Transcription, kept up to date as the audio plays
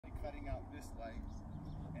this light,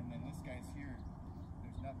 and then this guy's here.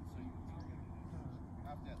 There's nothing, so you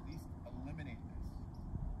have to at least eliminate this,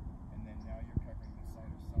 and then now you're covering this side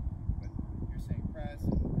or something. But you're saying press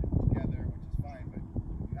and together, which is fine, but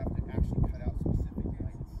you have to actually cut out specific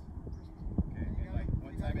lights. Okay, and like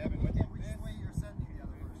one time Evan went like this.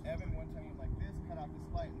 Evan one time went like this, cut out this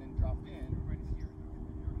light, and then dropped in. Everybody's here.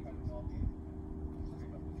 Cut it all in.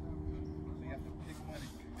 So you have to pick one and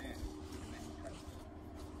commit, and then you cut it.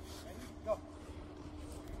 Ready? Go.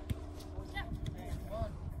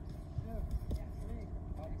 One, two, three.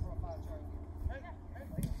 Body profile, Charlie. Ready?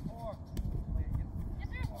 4,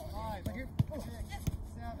 5, 6,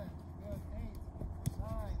 7, good. 8,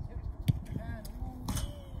 9, 10.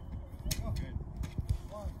 Go. Good.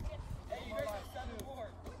 1. Hey, you guys have 7 more.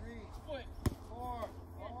 3, 4,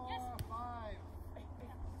 5, 6,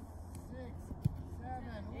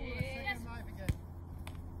 7. Ooh, the second knife again.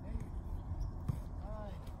 8,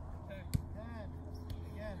 9, 10.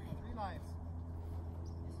 Again, 3 knives.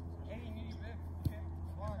 Hey, you need your bib. Okay.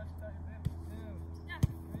 1, 2,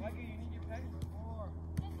 3, Mikey, you need your pen. 4,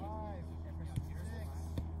 5, 6,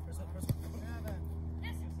 7.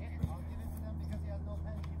 I'll give it to them because he has no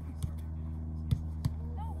pen.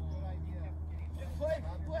 Good idea. Just play.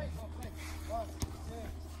 Go play. 1, 2,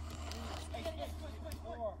 3,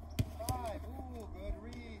 4, 5. Ooh, good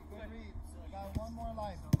read. Got one more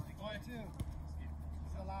life. 1, 2. This is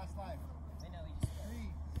the last life. 3.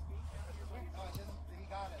 Oh, he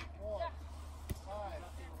got it. 4, 5,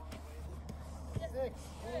 6.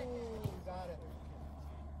 Ooh, got it.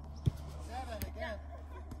 7 again.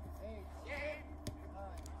 8,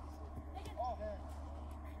 9, 10.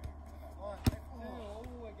 1, 2.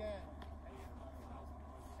 Ooh, again.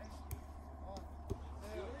 1,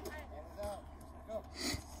 2. Get it out. Go.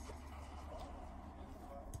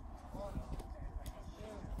 1, 2,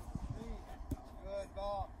 3. Good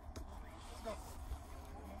ball. Let's go.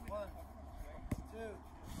 1, 2.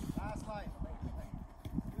 Last life.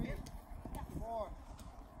 3, 4,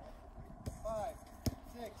 5,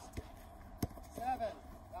 6, 7.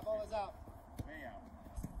 That ball is out. Way out.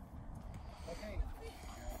 Okay.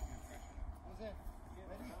 Who's in?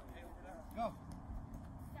 Ready? Go.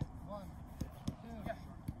 1, 2,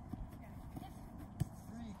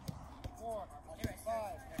 3, 4,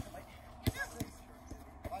 5, 6.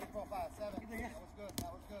 Body profile. 7. That was good.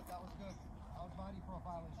 That was body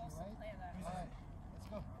profile issue, right? All right. Let's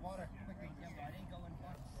go. Water. Quickly. I didn't go in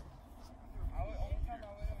once.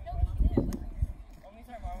 Only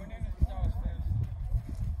time I went in is because I was first.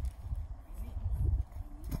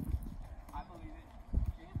 I believe it.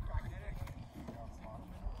 I did it.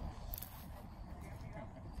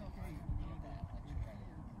 It's okay.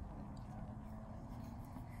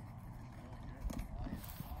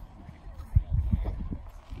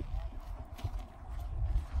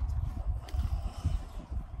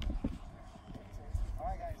 All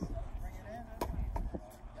right, guys. Bring it in.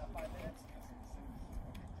 Got 5 minutes.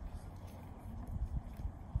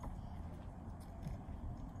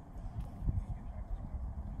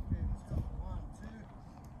 Okay, let's go. 1, 2,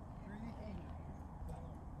 3.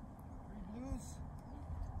 3 blues,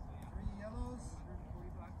 3 yellows, 40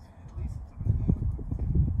 blacks, at least 2, 3,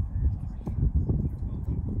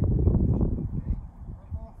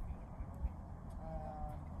 purple.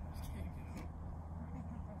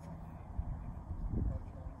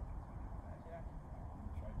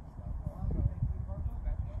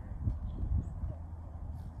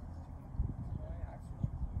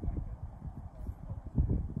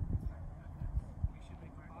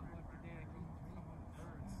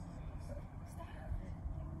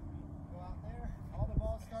 Go out there. All the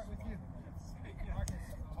balls start with you. Marcus,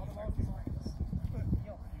 all the balls with Marcus.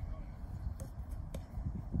 Yo.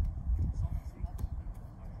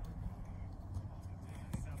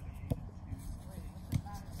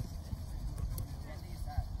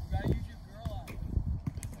 You gotta use your girl out.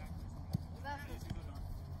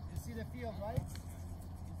 You see the field, right? You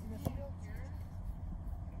see the field?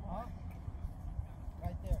 Huh?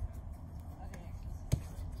 Right there.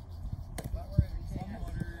 That where it came.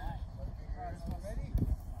 Alright, so ready?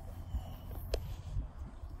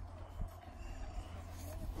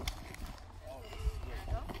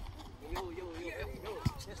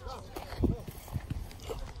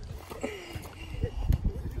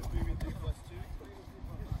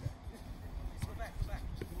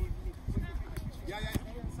 Yeah.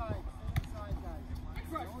 Stay inside, guys.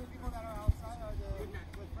 The only people that are outside are the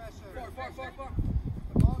with pressure. Far.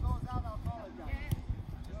 The ball goes out, I'll call it, guys.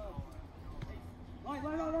 Good.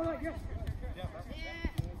 Right, yes. Good job.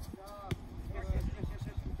 Good.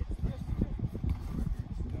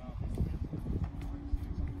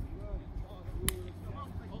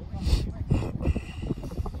 Good.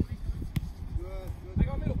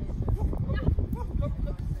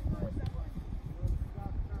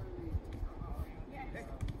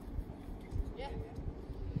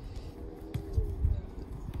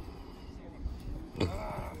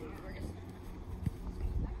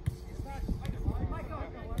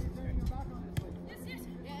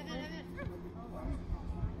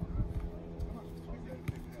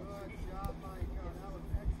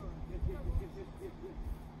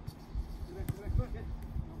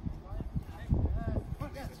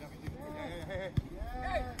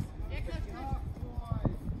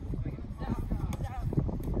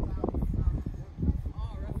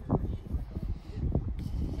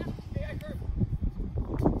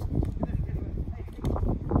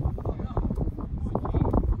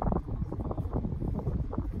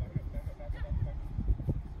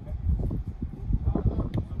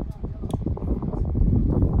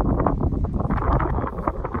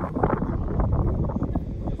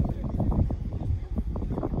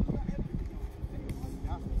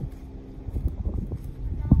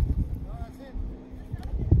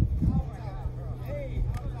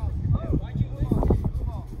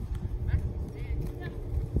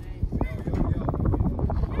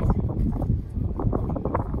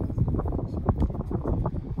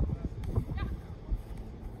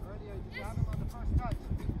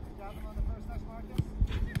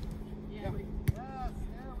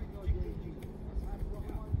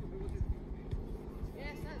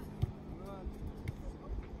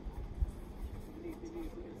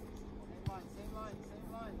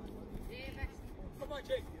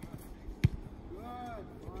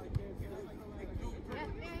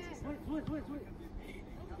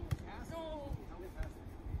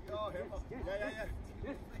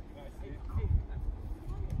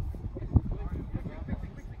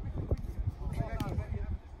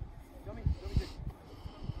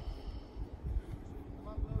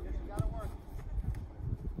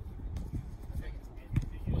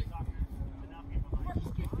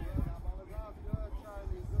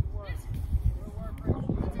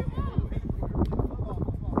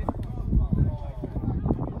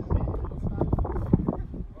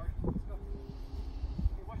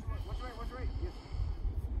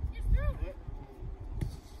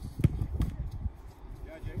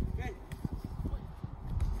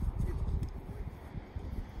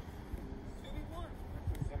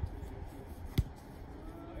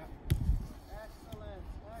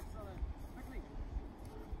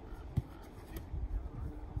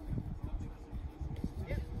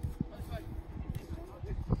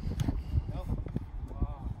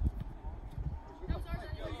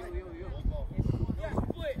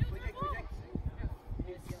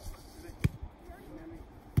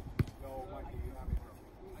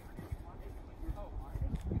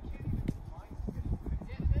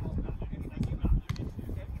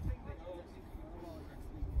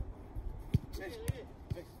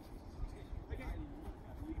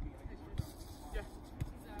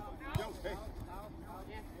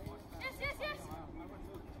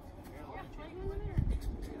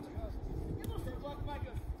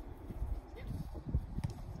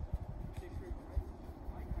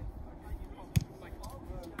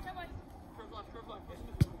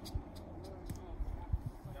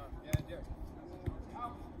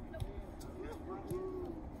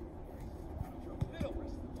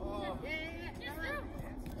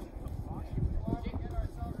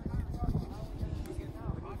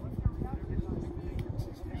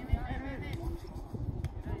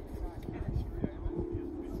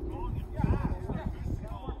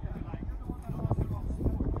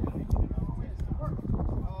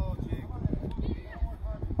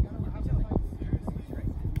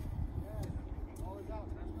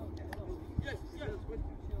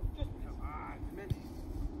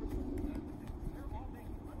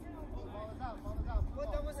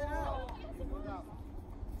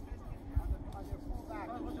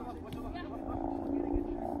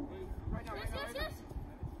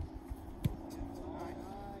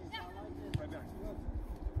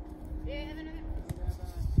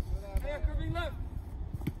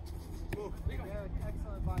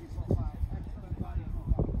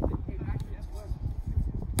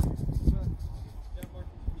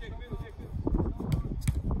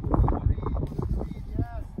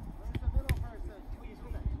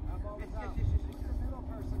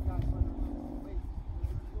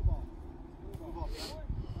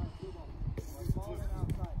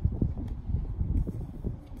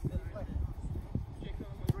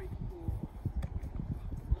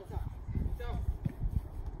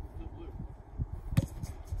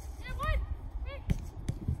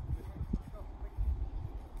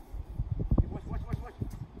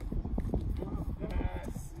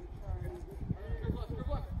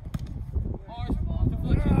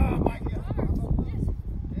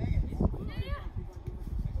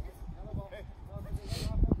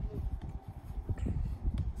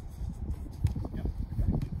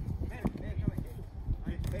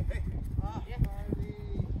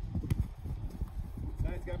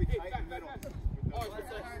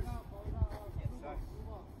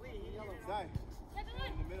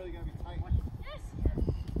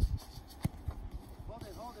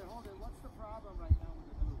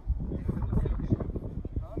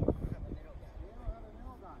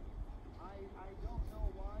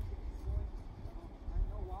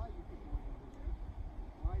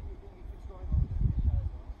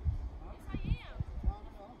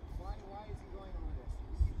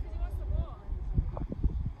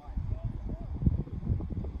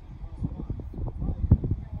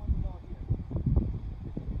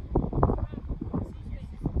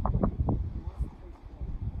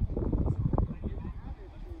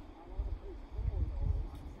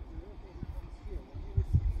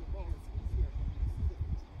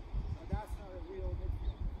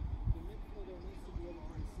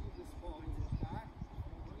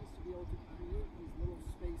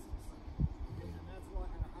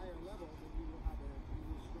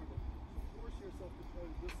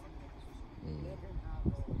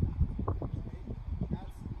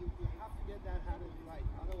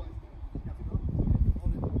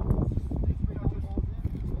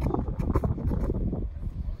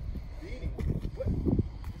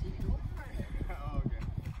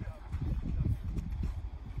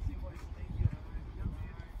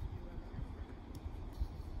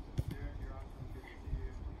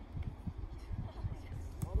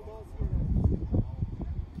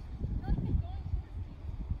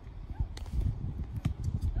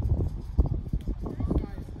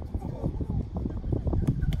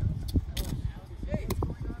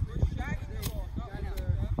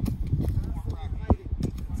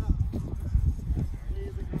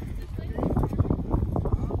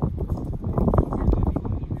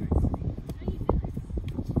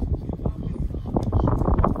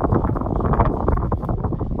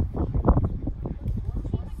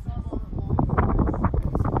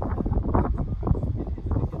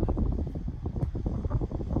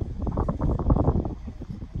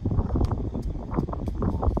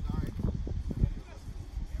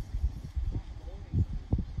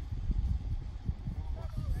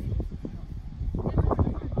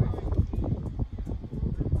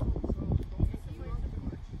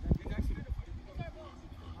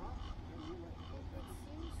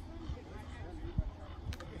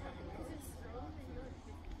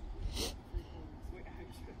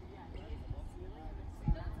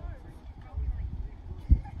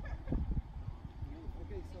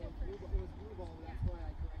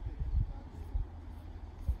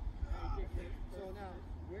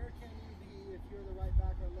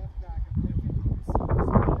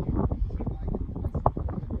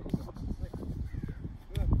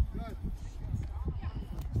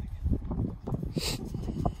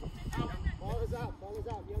 is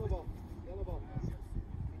out. Yellow ball. Yellow ball.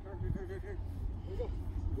 Here we go.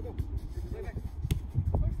 Here we go. Stay back.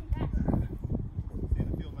 In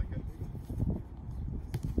the field, Micah.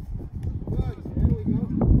 Good. There we go.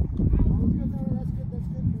 That was good. No, that's good. That's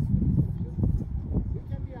good. You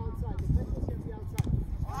can be outside. The purples can be outside.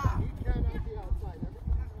 He cannot be outside. Every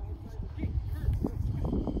time you're outside, the kick hurts.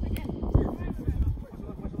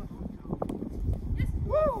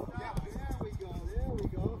 Woo! Yeah, there we go. There we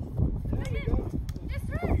go. There we go. Yes,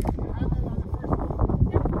 sir. You had that on the first one.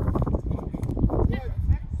 Good.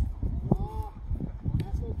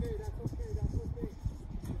 That's okay. That's okay. That's okay.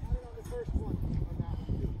 You had it on the first one on that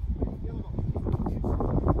one too. Yellow ball.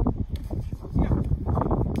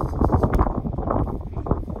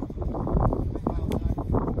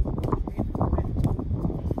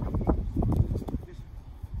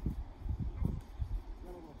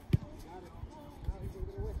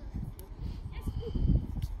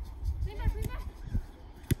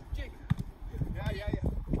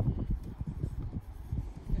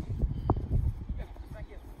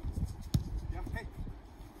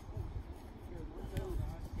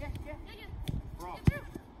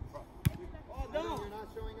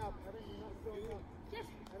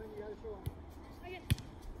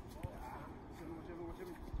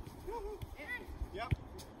 Yep.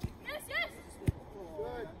 Yes, yes.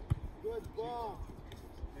 Good. Good ball.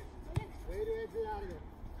 Way to exit out of there.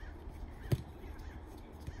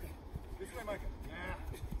 This way, Micah. Yeah.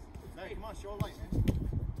 Hey, come on, show a light, man.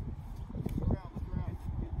 Look around, look around.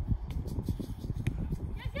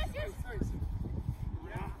 Yes, yes, yes.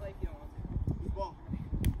 Yeah. Like you don't want to. Whose ball?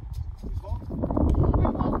 Whose ball?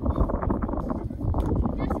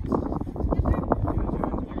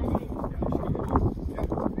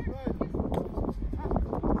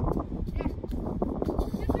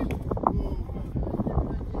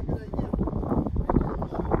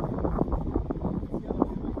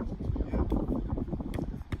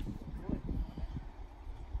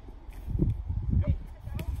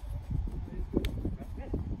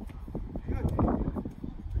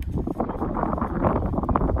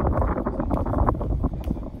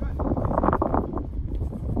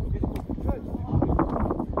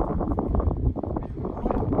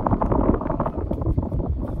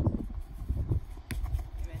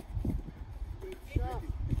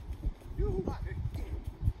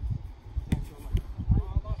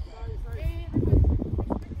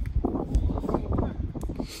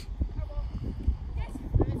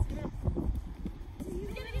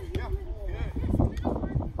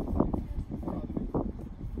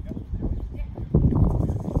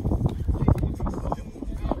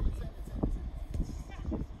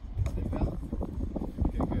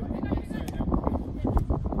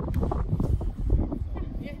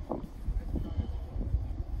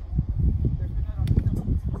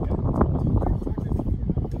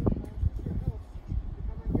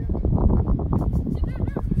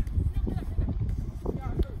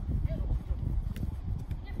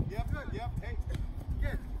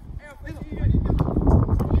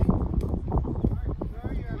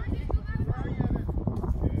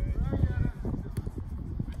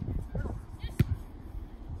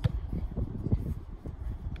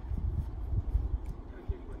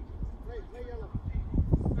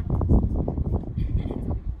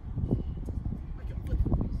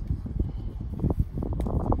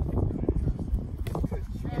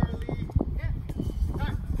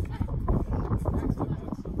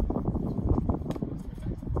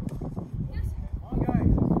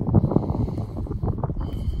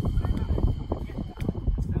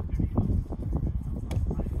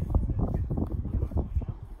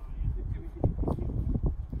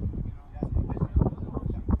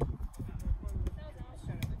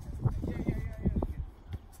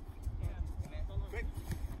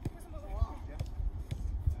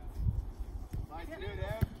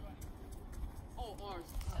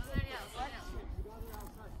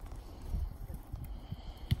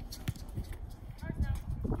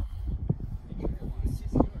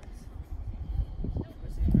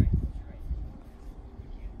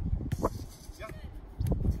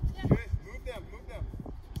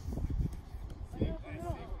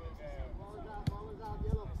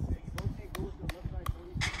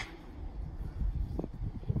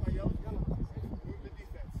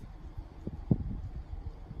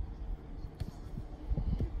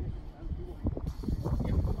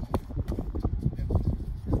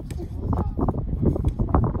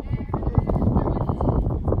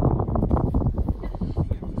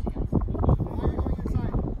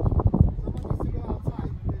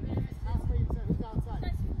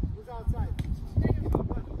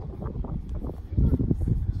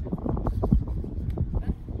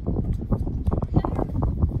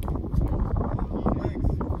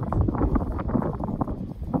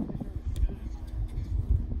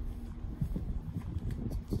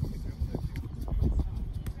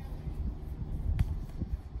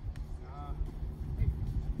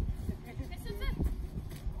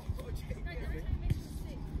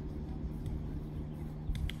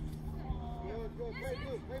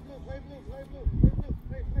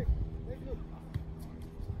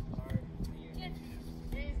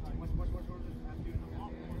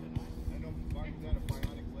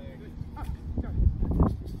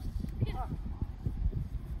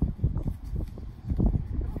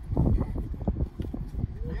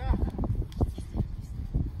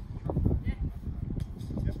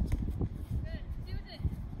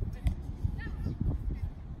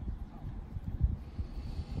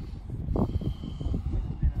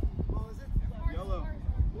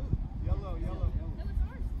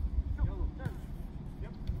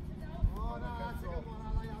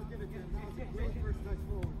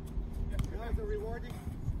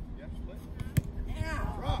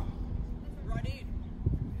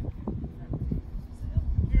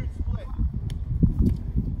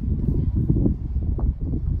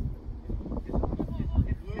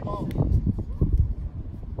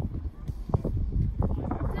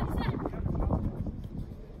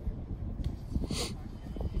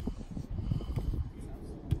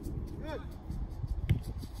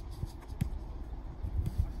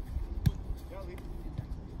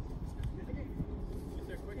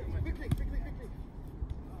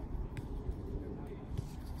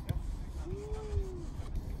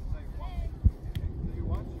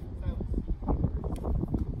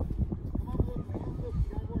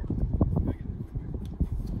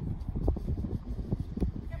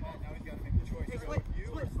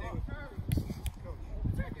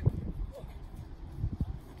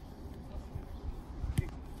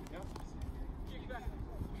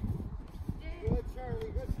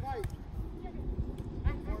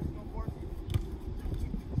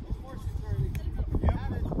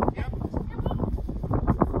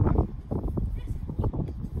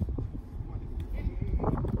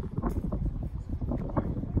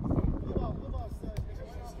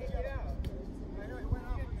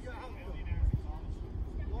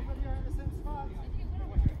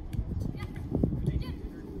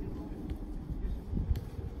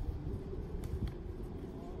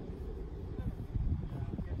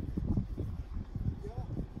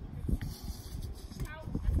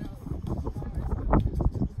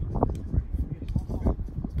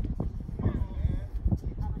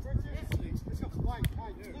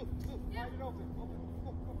 it open. Open. Go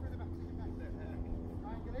further back. Take it back.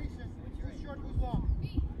 Triangulation. Who's short, who's long?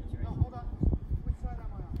 No, hold on. Which side am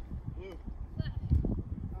I on? Blue.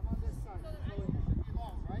 I'm on this side. So it should be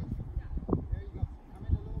long, right? There you go. Come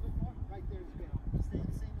in a little bit more. Right there is good. Stay in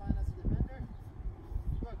the same line as the defender.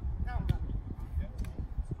 Good. Now, got it.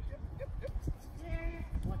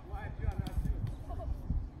 What wide you got too?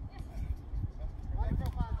 Wide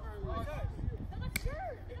profile, Charlie.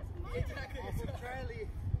 Off of Charlie.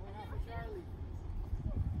 Going off of Charlie.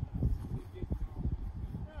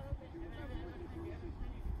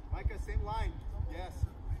 Micah, same line. Yes.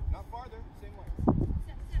 Not farther. Same line.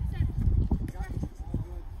 Got it. All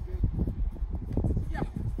good. Good. Not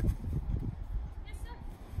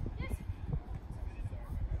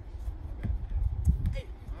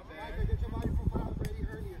bad. Micah, get your body profile ready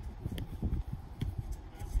earlier.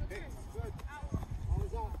 Hey, Good.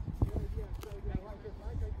 Always on. Good idea. Good idea. I like it.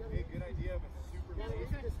 Micah, get hey, it. good idea, but super Get late.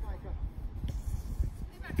 into this, Micah.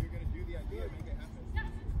 If you're gonna do the idea, make it happen.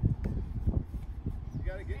 You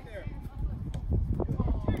gotta get there. You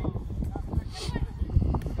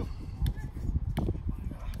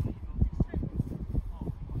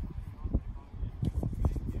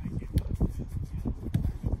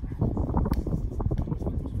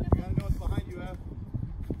gotta know what's behind you, Ev.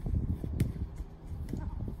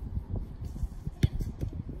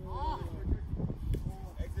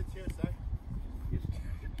 Exits here, Seth.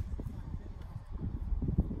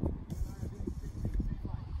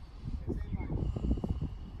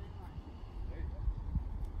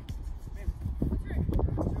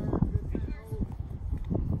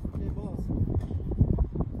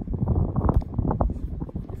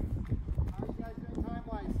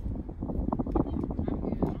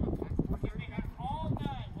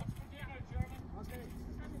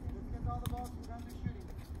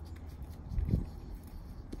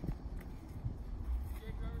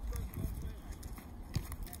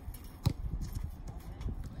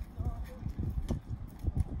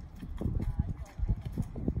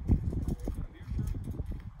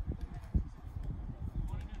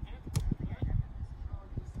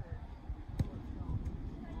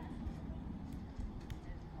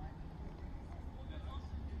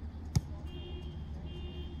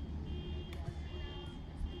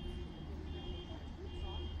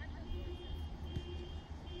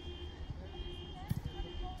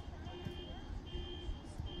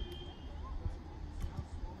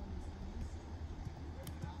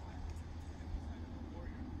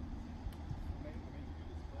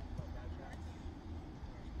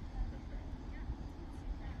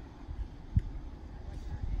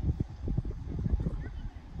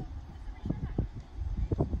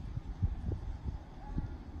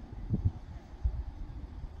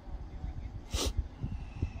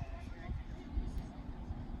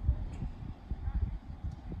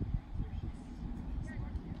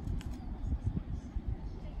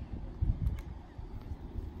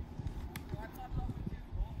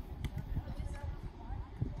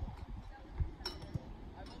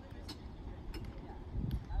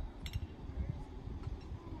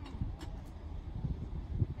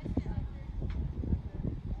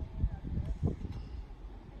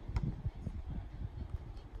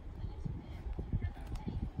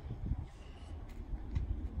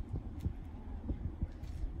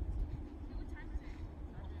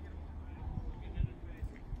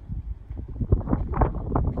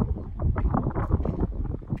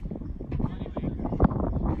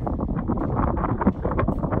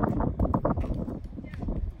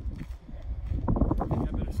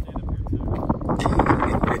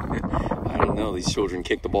 These children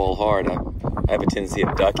kick the ball hard. I have a tendency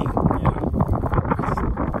of ducking. Clear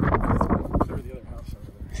the other house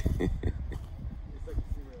over there.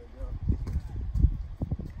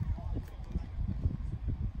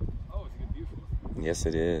 Oh, it's a good view from this. Yes,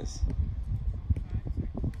 it is.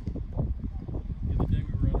 The other day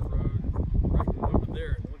we were on the road, right over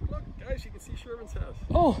there. And look, guys, you can see Sherman's house.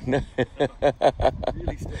 Oh, no.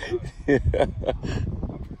 Really stood out. Yeah.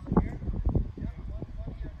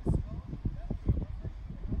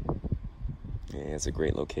 Yeah, it's a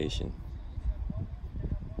great location.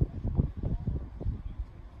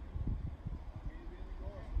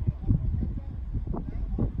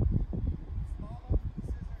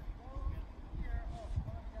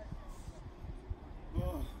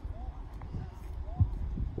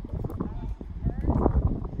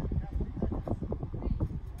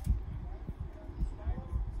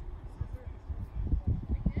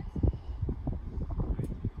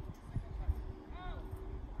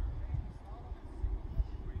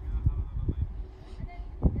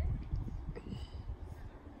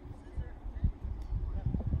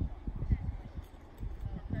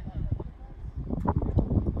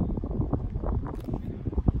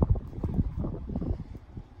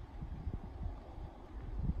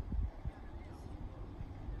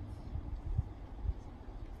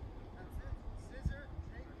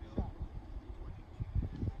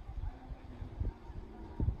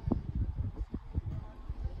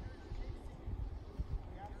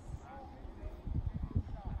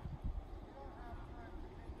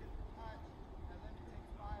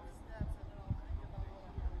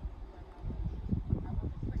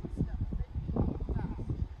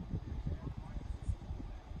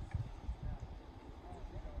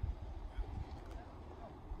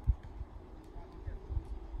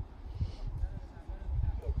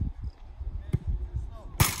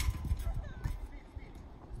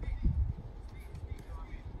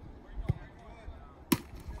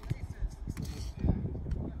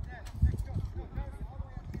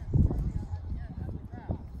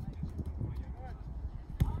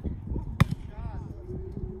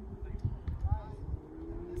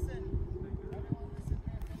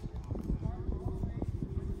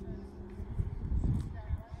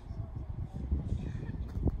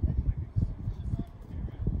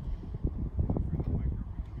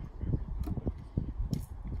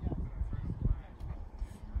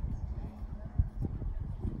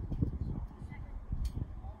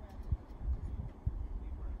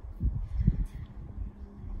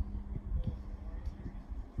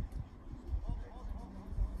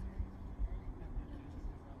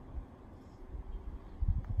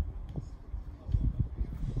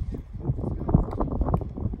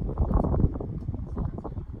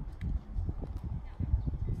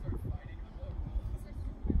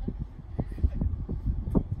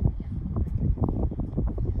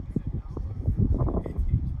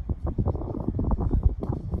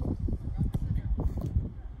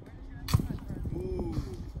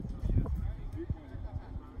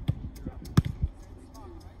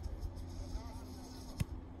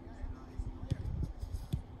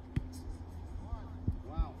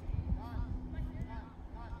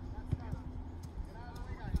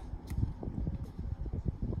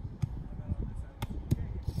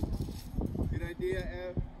 See ya,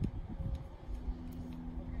 Ev.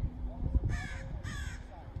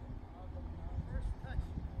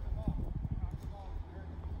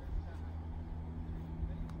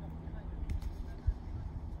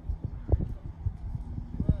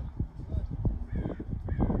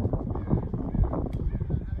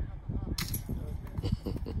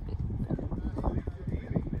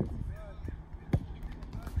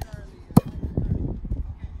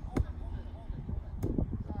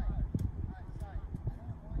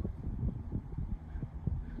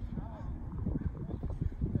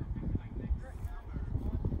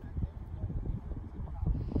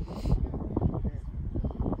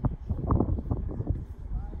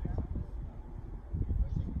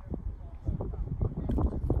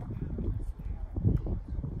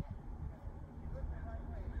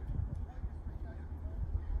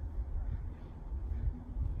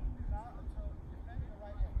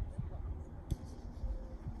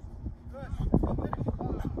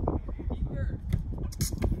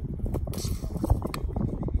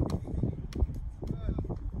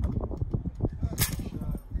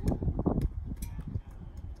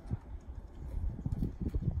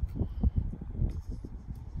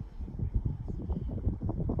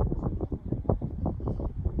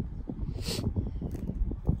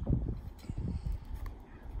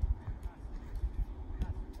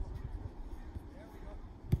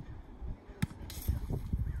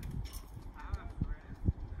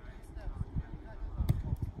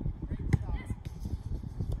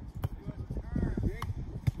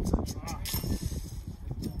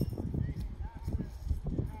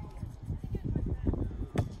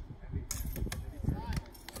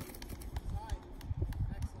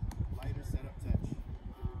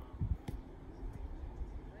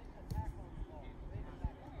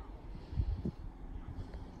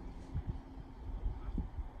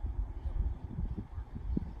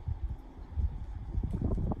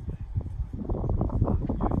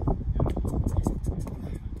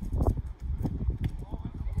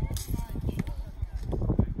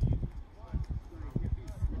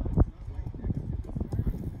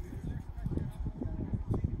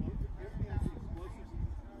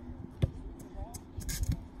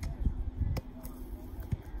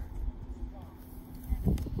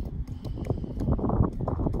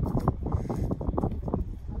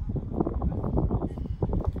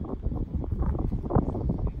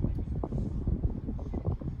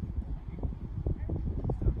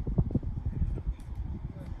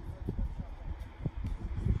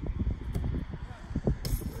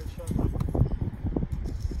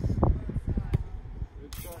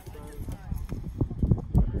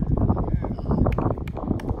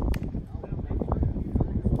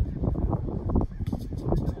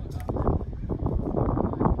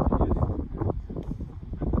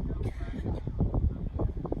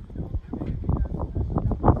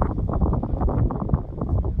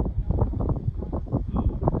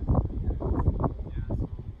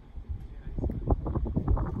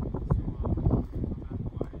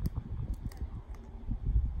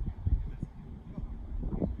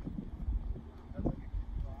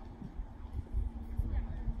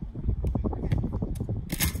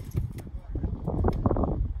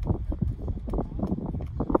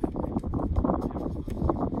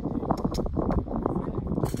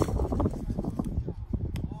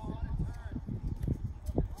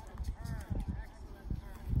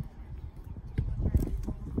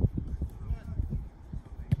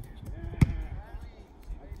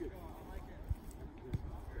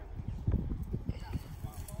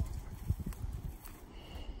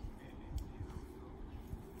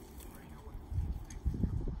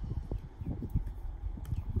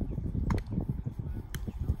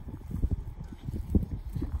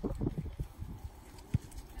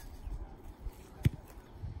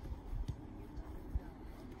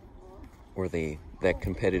 Were they that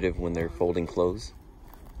competitive when they're folding clothes?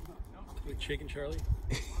 With Chicken Charlie?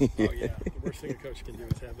 Oh yeah. The worst thing a coach can do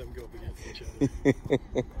is have them go up against each other. And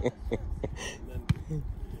then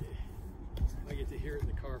I get to hear it in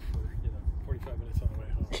the car for 45 minutes on the way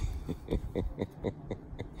home.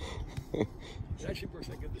 It actually works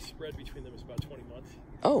that good. The spread between them is about 20 months.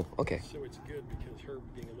 Oh, okay. So it's good because her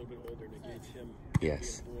being a little bit older negates him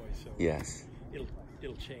Yes. being a boy. So Yes.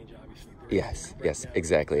 It'll change obviously. Yes. Right Yes. now,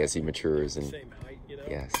 Exactly. As he matures the and same height,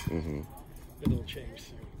 yes. Mm-hmm. But it'll change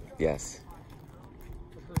soon. Yes.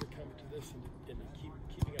 For her to come to this and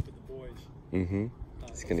keeping up with the boys. Mm-hmm.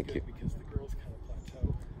 It's gonna good keep. because the girls kind of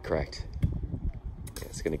plateau. Correct. Yeah,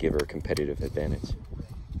 it's gonna give her a competitive advantage.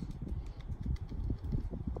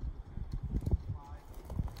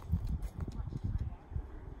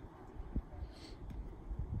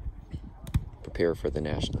 Prepare for the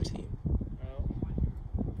national team. Well,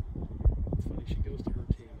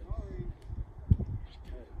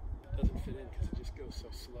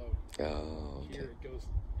 Oh, okay. Here it goes.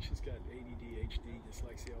 She's got ADD, HD,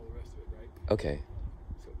 dyslexia, all the rest of it, right? Okay.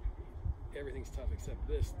 So everything's tough except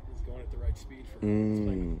this is going at the right speed for her. It's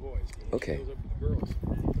playing with the boys. But when Okay. she goes up with the girls,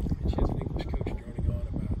 and she has an English coach droning on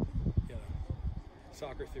about, you know,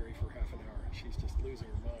 soccer theory for half an hour, and she's just losing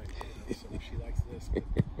her mind. You know, so she likes this. But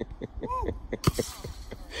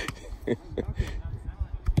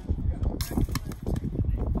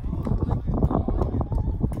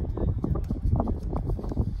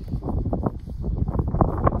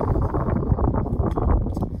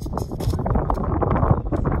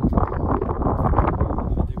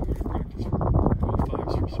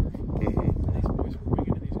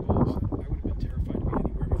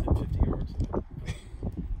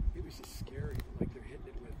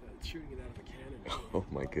oh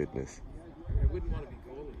my goodness. I wouldn't want to be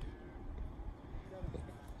goalie.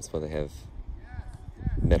 That's why they have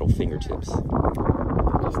metal fingertips. Just at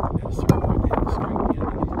a certain point, they have to strike the end and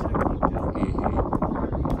get the technique down.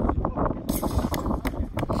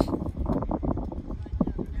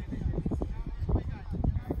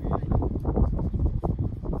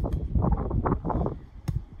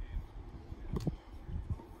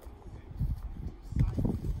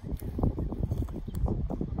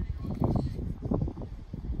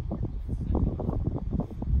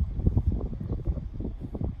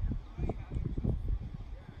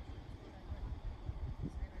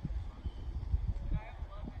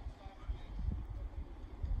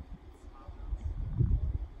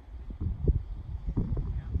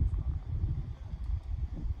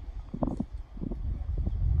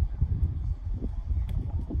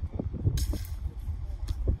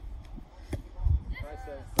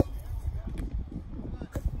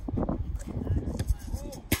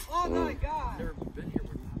 Never been here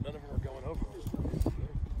where none of them are going over.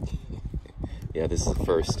 Yeah, this is the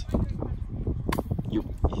first.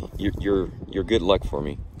 You're good luck for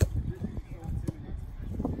me.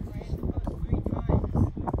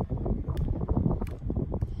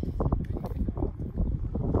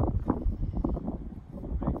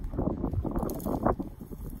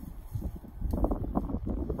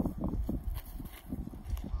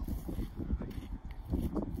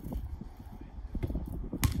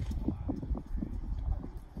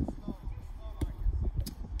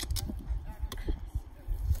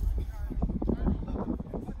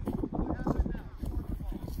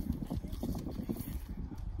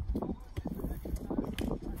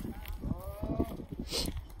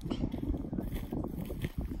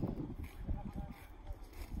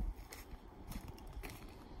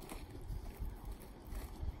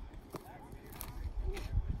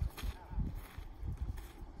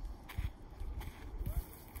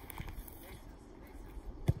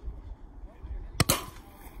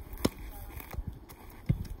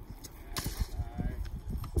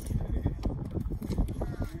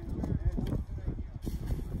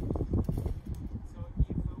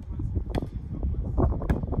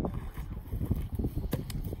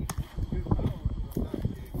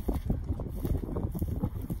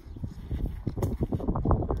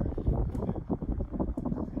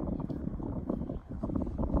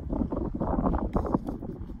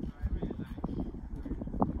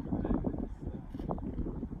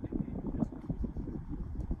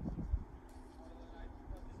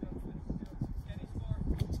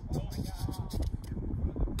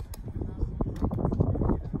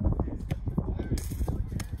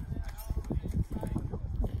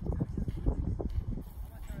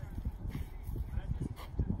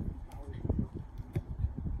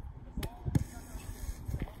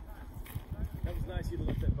 Nice you to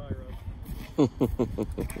let that by, Rob.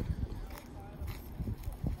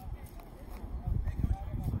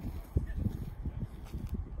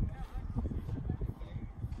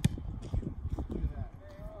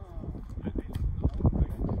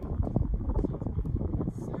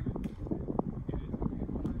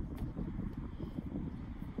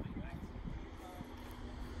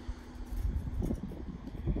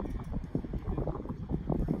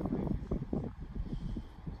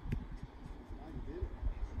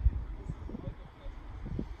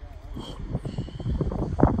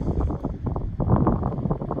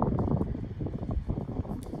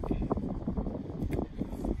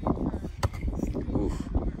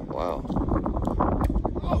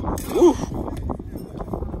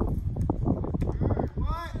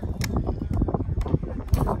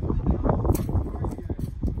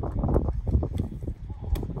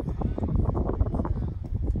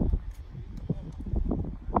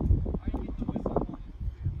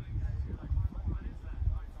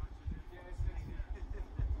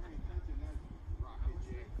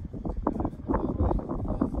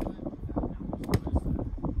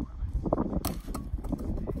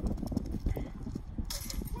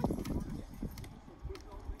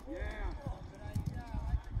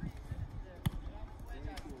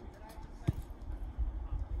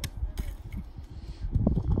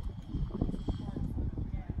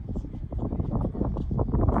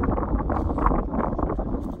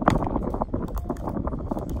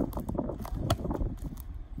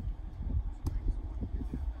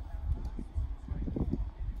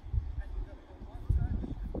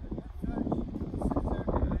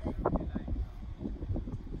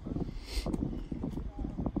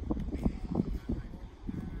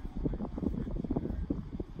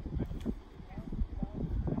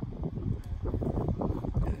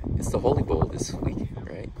 the Holy Bowl this week,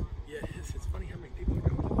 right? Yeah, it is. It's funny how many people are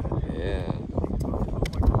going to that. Yeah.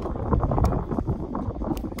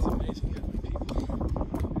 It's amazing how many people.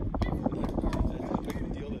 How big of a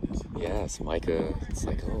deal that is. Yeah, it's Micah. It's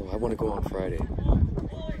like, oh, I want to go on Friday.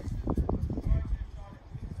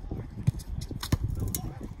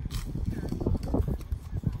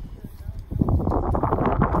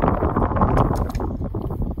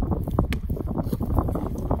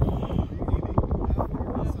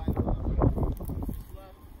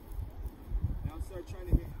 Now start trying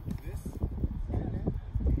to hit this.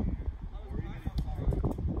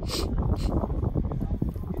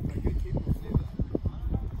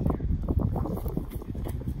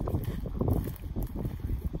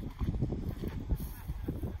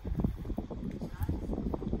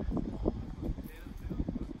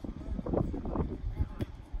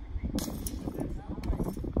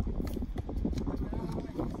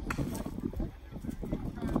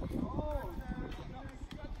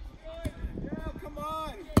 Yeah, come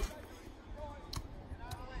on.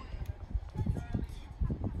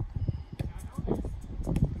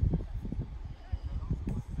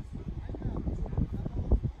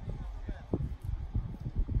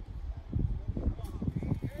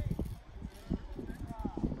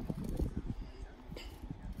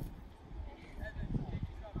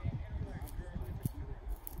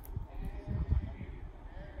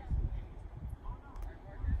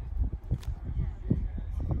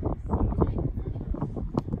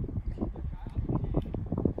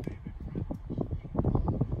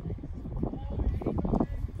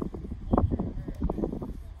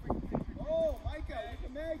 Oh, Micah, you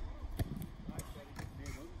can make.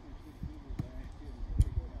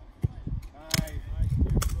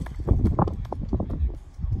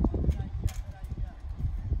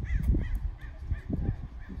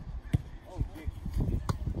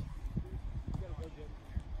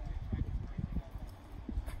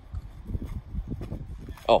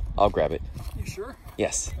 Oh, I'll grab it. You sure?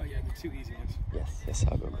 Yes. Oh, yeah, the 2 easy ones. Yes,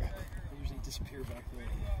 I'll go grab it. They usually disappear back there.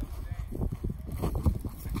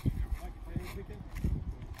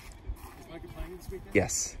 Is Micah playing this weekend?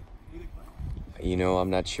 Yes. Who they play? You know, I'm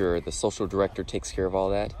not sure. The social director takes care of all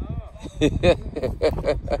that.